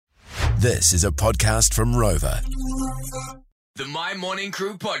This is a podcast from Rover. The My Morning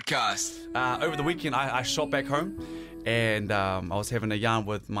Crew podcast. Over the weekend, I shot back home, and I was having a yarn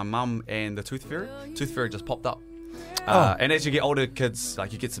with my mum and the Tooth Fairy. Tooth Fairy just popped up. And as you get older, kids,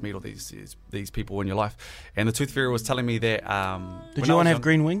 like, you get to meet all these people in your life. And the Tooth Fairy was telling me that... Did your one have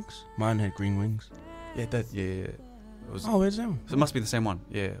green wings? Mine had green wings. Yeah, it did. Yeah. It was, where's them? So it must be the same one.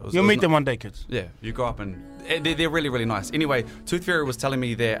 Yeah. You'll meet them one day, kids. Yeah, you go up and... They're really, really nice. Anyway, Tooth Fairy was telling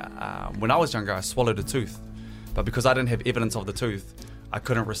me that when I was younger, I swallowed a tooth. But because I didn't have evidence of the tooth, I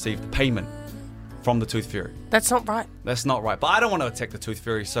couldn't receive the payment from the Tooth Fairy. That's not right. That's not right. But I don't want to attack the Tooth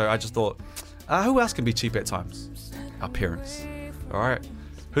Fairy, so I just thought, who else can be cheap at times? Our parents. All right.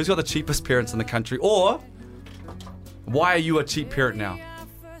 Who's got the cheapest parents in the country? Or, why are you a cheap parent now?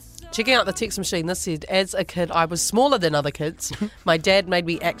 Checking out the text machine, this said, as a kid, I was smaller than other kids. My dad made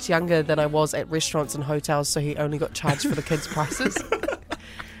me act younger than I was at restaurants and hotels, so he only got charged for the kids' prices.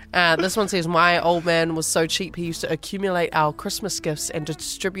 This one says, my old man was so cheap, he used to accumulate our Christmas gifts and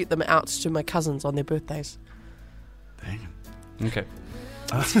distribute them out to my cousins on their birthdays. Dang. Okay.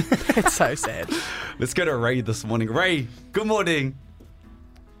 It's so sad. Let's go to Ray this morning. Ray, good morning.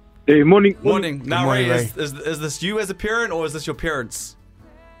 Hey, morning. Morning. Now, morning, Ray, Ray. is this you as a parent, or is this your parents?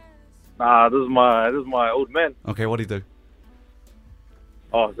 Nah, this is my old man. Okay, what do you do?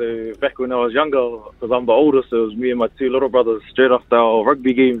 Oh, so back when I was younger, because I'm the oldest, it was me and my two little brothers straight after our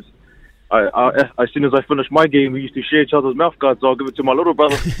rugby games. As soon as I finished my game, we used to share each other's mouth guards, so I'll give it to my little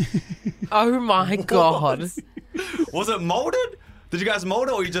brother. Oh my God. Was it molded? Did you guys mold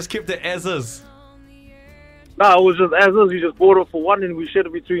it, or you just kept it as is? Nah, it was just as is. We just bought it for one and we shared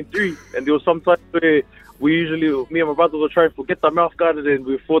it between three. And there was some times where me and my brother would try and forget the mouth guard, and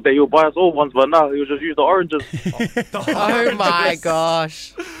we thought that he'll buy us all ones, but no, he'll just use the oranges. Oh my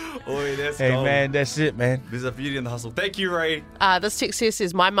gosh. Oi, that's Hey, gold. man, that's it, man. There's a beauty in the hustle. Thank you, Ray. This text here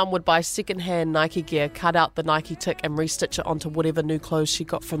says, my mum would buy second-hand Nike gear, cut out the Nike tick and restitch it onto whatever new clothes she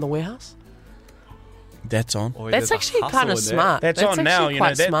got from the warehouse. That's on. Oi, That's there's a actually hustle kind of in that. smart. That's on now, actually you know.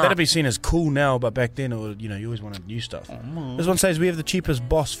 quite smart. That'd be seen as cool now, but back then, it would, you always wanted new stuff. This one says, we have the cheapest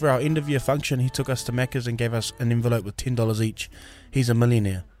boss for our end-of-year function. He took us to Macca's and gave us an envelope with $10 each. He's a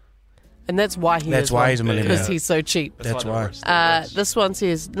millionaire. And that's why he's a millionaire. because he's so cheap. That's they're why. rich, they're rich. This one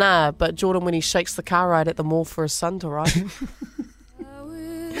says, nah, but Jordan, when he shakes the car ride at the mall for his son to ride.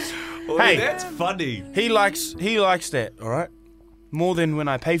 Oi, Hey. that's funny. He likes that, all right? More than when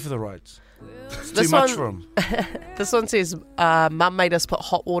I pay for the rides. It's This too much one- for him. This one says, mum made us put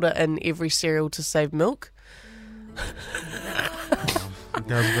hot water in every cereal to save milk.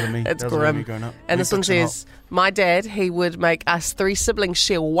 That was a bit of me. It's That was a bit of grim. me growing up. And Me this one fixing says, my dad, he would make us three siblings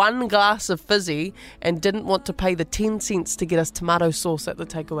share one glass of fizzy and didn't want to pay the 10 cents to get us tomato sauce at the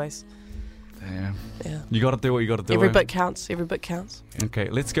takeaways. Damn. Yeah. You got to do what you got to do. Every eh? bit counts. Every bit counts. Okay,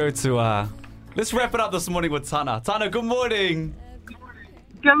 let's go to... let's wrap it up this morning with Tana. Tana, good morning.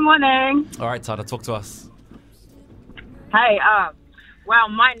 Good morning. All right, Tana, talk to us. Hey, well,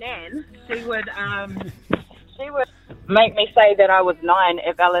 my nan, she would make me say that I was 9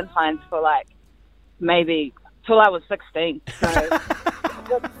 at Valentine's for maybe till I was 16. So,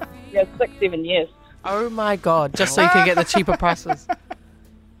 yeah, 6-7 years. Oh my God. Just so you can get the cheaper prices.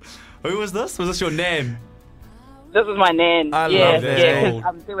 Who was this? Was this your nan? This is my nan. I yeah, love that. yeah,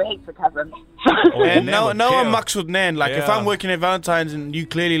 because there were heaps of cousins. And Nan no would one care. mucks with Nan. Like, if Yeah. I'm working at Valentine's and you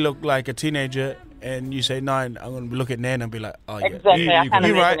clearly look like a teenager and you say 9, I'm going to look at Nan and be like, oh, yeah. Exactly. I can't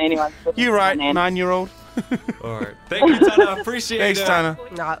You imagine right. anyone. You right, Nan. 9-year-old. All right. Thank you, Tana. Appreciate Thanks, it. Tana.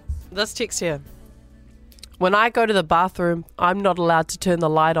 Nah, this text here. When I go to the bathroom, I'm not allowed to turn the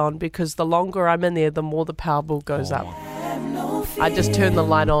light on because the longer I'm in there, the more the power bill goes up. I just turn the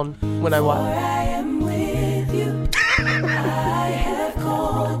light on when I wipe.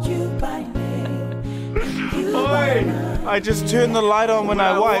 I just turn the light on when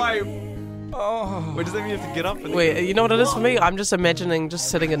I wipe. Oh. Wait, does that mean you have to get up? And Wait, you know what it is for me? I'm just imagining just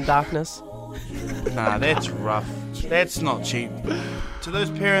sitting in darkness. Nah, that's rough. That's not cheap. To those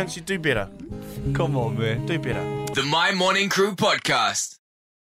parents, you do better. Come on, man. Do better. The My Morning Crew podcast.